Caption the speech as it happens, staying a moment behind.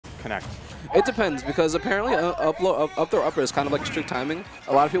connect? It depends, because apparently up throw upper is kind of like strict timing.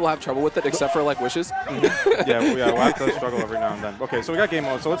 A lot of people have trouble with it, except for like wishes. Yeah, we'll have to struggle every now and then. Okay, so we got game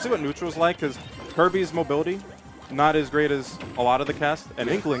mode. So let's see what neutral's like, because Kirby's mobility, not as great as a lot of the cast, and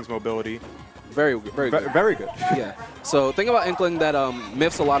Inkling's mobility, very good. Very good. Yeah. So the thing about Inkling that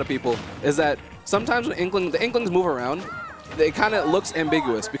miffs a lot of people is that sometimes when the Inklings move around, it kind of looks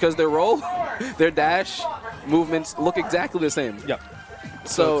ambiguous because their roll, their dash, movements look exactly the same. Yeah.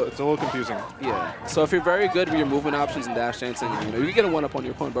 So it's a little confusing. Yeah. So if you're very good with your movement options and dash dancing, you know, you can get a one-up on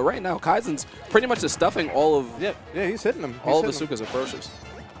your opponent. But right now, Kaizen's pretty much just stuffing all of he's hitting them. All of Asuka's approaches.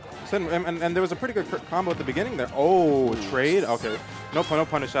 And there was a pretty good combo at the beginning there. Oh, trade. Okay. No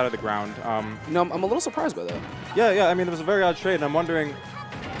punish out of the ground. No, I'm a little surprised by that. Yeah. I mean, it was a very odd trade, and I'm wondering.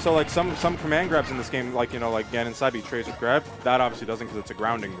 So like some command grabs in this game, like like Ganon Saibi trades with grab, that obviously doesn't because it's a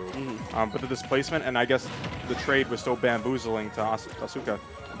grounding move. But the displacement and I guess the trade was so bamboozling to Asuka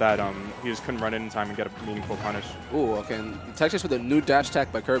that he just couldn't run in time and get a meaningful punish. Ooh, okay. And tech chase with a new dash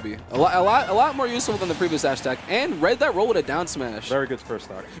attack by Kirby. A lot more useful than the previous dash attack, and read that roll with a down smash. Very good first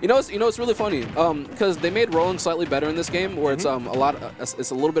stock. It's really funny because they made rolling slightly better in this game, where it's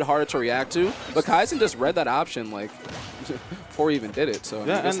it's a little bit harder to react to. But Kaizen just read that option like before he even did it. So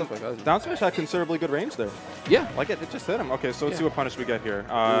yeah, and like down smash had considerably good range there. Yeah, like it just hit him. Okay, so let's see what punish we get here.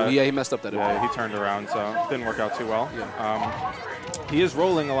 Yeah, he messed up that. Yeah, he turned around, so didn't work out too well. Yeah. He is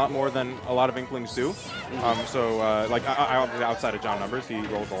rolling a lot more than a lot of Inklings do. Like outside of John numbers, he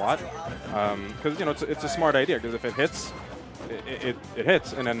rolls a lot. Because it's a smart idea. Because if it hits, it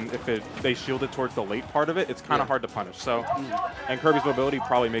hits, and then if they shield it towards the late part of it, it's kind of hard to punish. So, and Kirby's mobility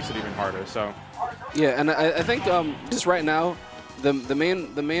probably makes it even harder. So, yeah, and I think just right now, the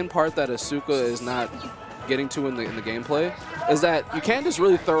main part that Asuka is not getting to in the gameplay is that you can't just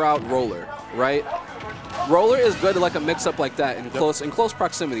really throw out roller, right? Roller is good like a mix-up like that in close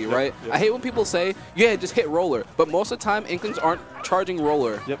proximity, right? I hate when people say, yeah, just hit roller. But most of the time, Inklings aren't charging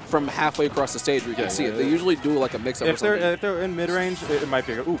roller from halfway across the stage where you can see it. They usually do like a mix-up or something. If they're in mid-range, it might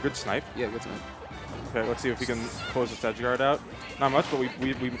be ooh, good snipe. Yeah, good snipe. Okay, let's see if we can close this edge guard out. Not much, but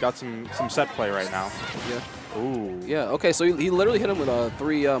we've got some set play right now. Yeah. Ooh. Yeah, okay, so he literally hit him with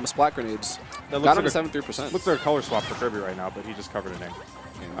 3 splat grenades. Got him to 73%. Looks like a color swap for Kirby right now, but he just covered a name.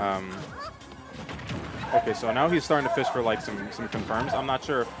 Yeah. Okay, so now he's starting to fish for like some confirms. I'm not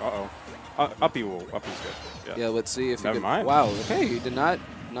sure if Uppy's good. Yeah, let's see if he Never mind. Wow, okay, he did not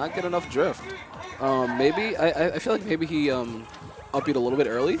get enough drift. Maybe I feel like maybe he Uppy'd a little bit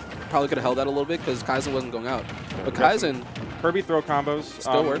early. Probably could have held that a little bit because Kaizen wasn't going out. But Kaizen Kirby throw combos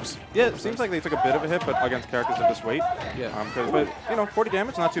still works. Yeah, it seems like they took a bit of a hit, but against characters of this weight. Yeah. But 40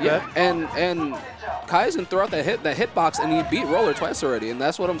 damage, not too bad. And Kaizen threw out that hitbox and he beat Roller twice already, and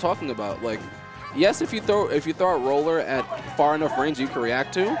that's what I'm talking about. Like, yes, if you throw a roller at far enough range, you can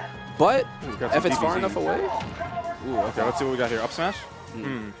react to. But if it's far enough away, okay, let's see what we got here. Up smash.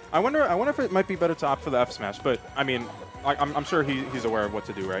 I wonder if it might be better to opt for the F smash, but I mean, I'm sure he's aware of what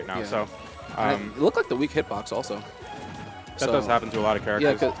to do right now. So it looked like the weak hitbox also. That does happen to a lot of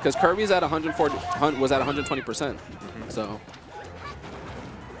characters. Yeah, because Kirby's at 140, was at 120%. So.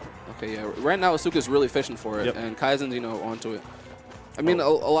 Okay, yeah. Right now, Asuka's really fishing for it, and Kaizen's onto it. I mean, a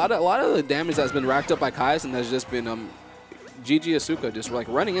lot of the damage that's been racked up by Kaizen has just been GG Asuka just like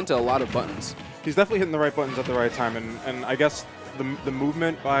running into a lot of buttons. He's definitely hitting the right buttons at the right time, and I guess the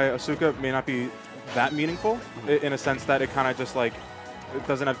movement by Asuka may not be that meaningful in a sense that it kind of just like it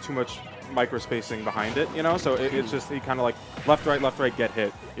doesn't have too much micro spacing behind it, So it's just he kind of like left right get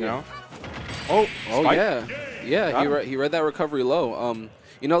hit, you know. Oh spike. Yeah. He read that recovery low.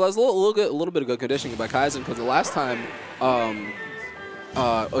 That was a little bit of good conditioning by Kaizen because the last time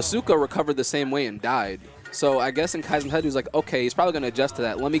Asuka recovered the same way and died. So I guess in Kaizen's head he was like, okay, he's probably going to adjust to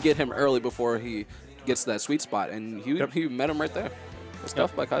that. Let me get him early before he gets to that sweet spot, and he met him right there. It's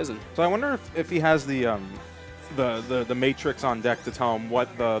tough by Kaizen. So I wonder if he has the matrix on deck to tell him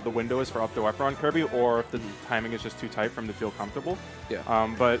what the window is for up to upper on Kirby, or if the timing is just too tight for him to feel comfortable.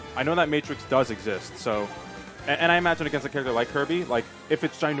 Yeah. But I know that matrix does exist. So, and I imagine against a character like Kirby, like if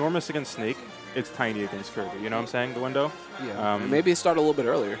it's ginormous against Snake, it's tiny against Kirby. You know what I'm saying? The window. Yeah. Maybe start a little bit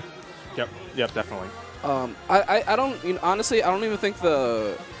earlier. Yep, definitely. I don't honestly I don't even think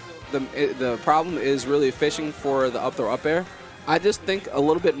the problem is really fishing for the up throw up air. I just think a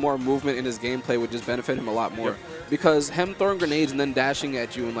little bit more movement in his gameplay would just benefit him a lot more. Because him throwing grenades and then dashing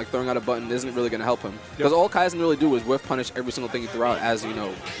at you and like throwing out a button isn't really going to help him. Because all Kaizen really do is whiff punish every single thing you throw out as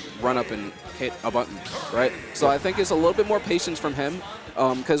run up and hit a button, right? So I think it's a little bit more patience from him.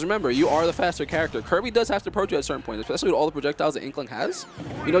 Because remember, you are the faster character. Kirby does have to approach you at certain points, especially with all the projectiles that Inkling has.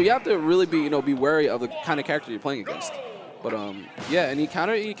 You have to really be be wary of the kind of character you're playing against. But yeah, and he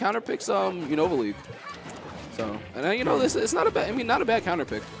counter picks Unova League. So and you know this it's not a bad not a bad counter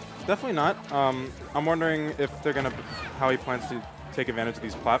pick. Definitely not. I'm wondering if they're gonna how he plans to take advantage of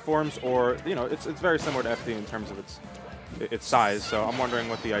these platforms, or you know, it's very similar to FD in terms of its size. So I'm wondering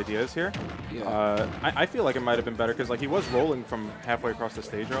what the idea is here. Yeah. I feel like it might have been better because like he was rolling from halfway across the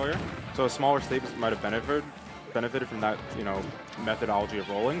stage earlier, so a smaller stage might have benefited from that, you know, methodology of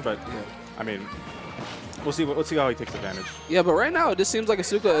rolling. But yeah. I mean, let's see how he takes advantage. Yeah, but right now it just seems like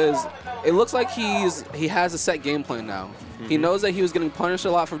Asuka is. It looks like he has a set game plan now. He knows that he was getting punished a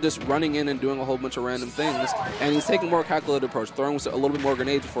lot for just running in and doing a whole bunch of random things, and he's taking a more calculated approach, throwing a little bit more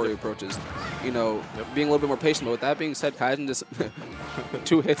grenades before he approaches. You know, being a little bit more patient. But with that being said, Kaizen just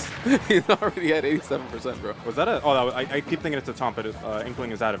 2 hits. He's already at 87%, bro. Was that a? Oh, I keep thinking it's a taunt, but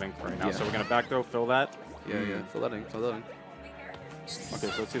Inkling is out of ink right now, Yeah. so we're gonna back throw, fill that. Yeah, yeah. Fill that in. Fill that in. Okay,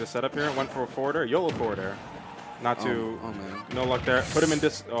 so let's see the setup here. Went for a forward air, YOLO forward air. Not too, oh man. No luck there. Put him in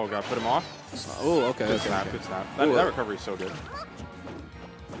this, oh god, put him off. Oh, okay. Good Okay, snap, okay. good snap. That recovery is so good.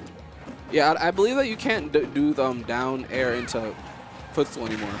 Yeah, I believe that you can't do down air into footstool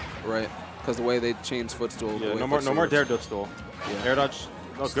anymore, right? Because the way they changed footstool. Yeah, no more dare dodge stool. Yeah. Air dodge,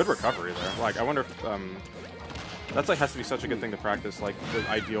 oh, good recovery there. Like, I wonder if, that's like has to be such a good thing to practice, like the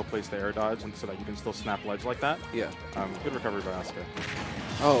ideal place to air dodge, and so that you can still snap ledge like that. Yeah. Good recovery by Asuka.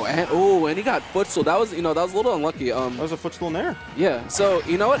 And he got footstool. That was, you know, that was a little unlucky. That was a footstool in there. Yeah. So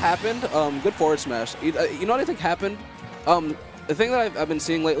you know what happened? Good forward smash. You know what I think happened? The thing that I've been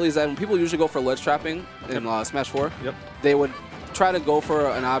seeing lately is that when people usually go for ledge trapping in Smash 4, they would try to go for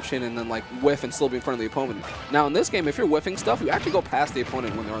an option and then like whiff and still be in front of the opponent. Now in this game, if you're whiffing stuff, you actually go past the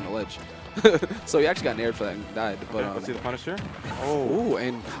opponent when they're on the ledge. So he actually got nared for that and died. But let's see the punish here. Oh,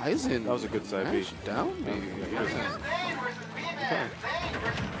 and Kaizen. That was a good side B. Down B. Okay.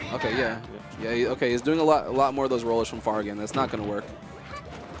 Okay, yeah. Okay, he's doing a lot more of those rollers from far again. That's not gonna work.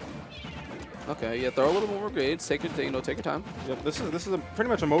 Okay, yeah, throw a little more grades. Take your time. Yep, this is pretty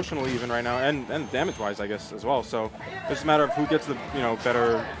much emotionally even right now, and damage-wise, I guess, as well. So it's just a matter of who gets the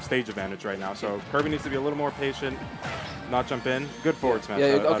better stage advantage right now. So Kirby needs to be a little more patient, not jump in. Good forward smash. Yeah,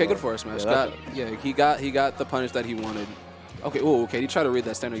 okay, good forward smash. He got the punish that he wanted. Okay, okay, he tried to read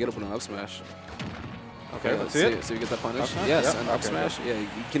that standard get up with an up smash. Okay, let's see it. So you get that punish. Yes, and up smash. Yeah, he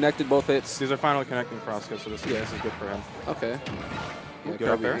connected both hits. These are finally connecting for Asuka, so this is good for him. Okay. Yeah, Good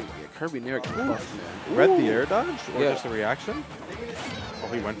up air. Yeah, Kirby near buff, man. Read the air dodge or just the reaction? Oh,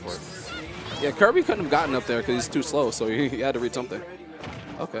 he went for it. Yeah, Kirby couldn't have gotten up there because he's too slow, so he had to read something.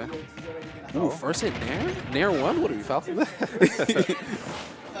 Okay. Ooh, first hit Nair? Nair 1? What are we, Falcon?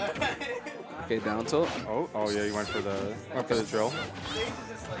 Okay, down tilt. Oh yeah, he went for the drill.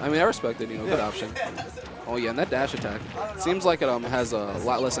 I mean, I respect it, good option. Oh yeah, and that dash attack. Seems like it has a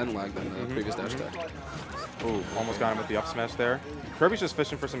lot less end lag than the previous dash attack. Ooh, almost got him with the up smash there. Kirby's just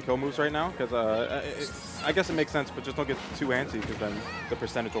fishing for some kill moves right now, because I guess it makes sense, but just don't get too antsy, because then the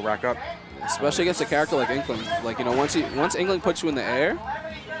percentage will rack up. Especially against a character like Inkling. Like, once Inkling puts you in the air,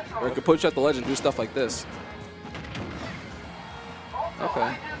 or it could put you at the ledge and do stuff like this.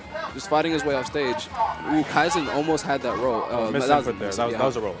 Okay. Just fighting his way off stage. Ooh, Kaizen almost had that roll. Misinput there. That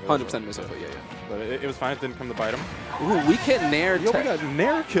was a roll. 100% misinput, yeah. But it was fine. It didn't come to bite him. Ooh, weak hit Nair. Yo, we got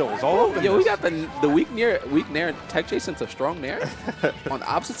Nair kills all over. Yo, we got the weak Nair tech chase into strong Nair on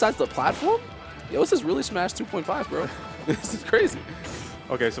opposite sides of the platform. Yo, this is really Smash 2.5, bro. This is crazy.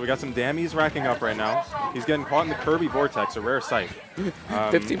 Okay, so we got some dammies racking up right now. He's getting caught in the Kirby Vortex, a rare sight.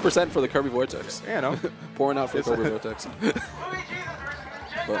 15% for the Kirby Vortex. Yeah, no. Pouring out for the Kirby Vortex.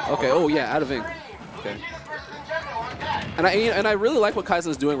 But, okay, oh yeah, out of ink. Okay. And I really like what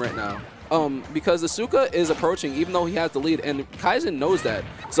Kaizen's doing right now. Because Asuka is approaching, even though he has the lead, and Kaizen knows that.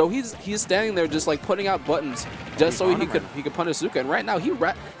 So he's standing there just like putting out buttons just so he could punish Asuka. And right now he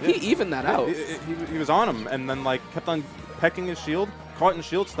evened that out. He was on him and then like kept on pecking his shield, caught in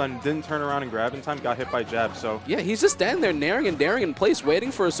shield stun, didn't turn around and grab in time, got hit by jab. So yeah, he's just standing there nairing and daring in place,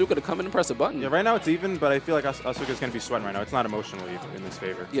 waiting for Asuka to come in and press a button. Yeah, right now it's even, but I feel like Asuka's gonna be sweating right now. It's not emotionally in his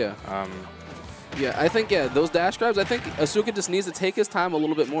favor. Yeah. Yeah, I think those dash grabs. I think Asuka just needs to take his time a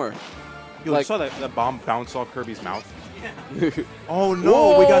little bit more. You saw that bomb bounce off Kirby's mouth. Oh no,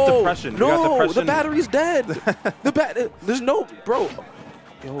 whoa, we got depression. No, we got depression. The battery's dead. There's no, bro.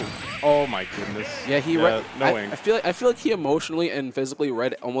 Yo. Oh my goodness. Yeah, I feel like he emotionally and physically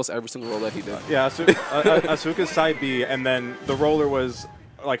read almost every single roll that he did. Yeah, Asuka's side B, and then the roller was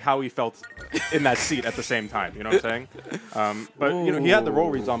like how he felt in that seat at the same time. You know what I'm saying? But he had the roll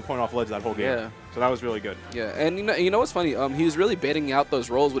reads on point off ledge that whole game. Yeah. So that was really good. Yeah, and you know what's funny? He was really baiting out those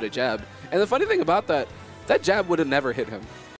rolls with a jab. And the funny thing about that jab would have never hit him.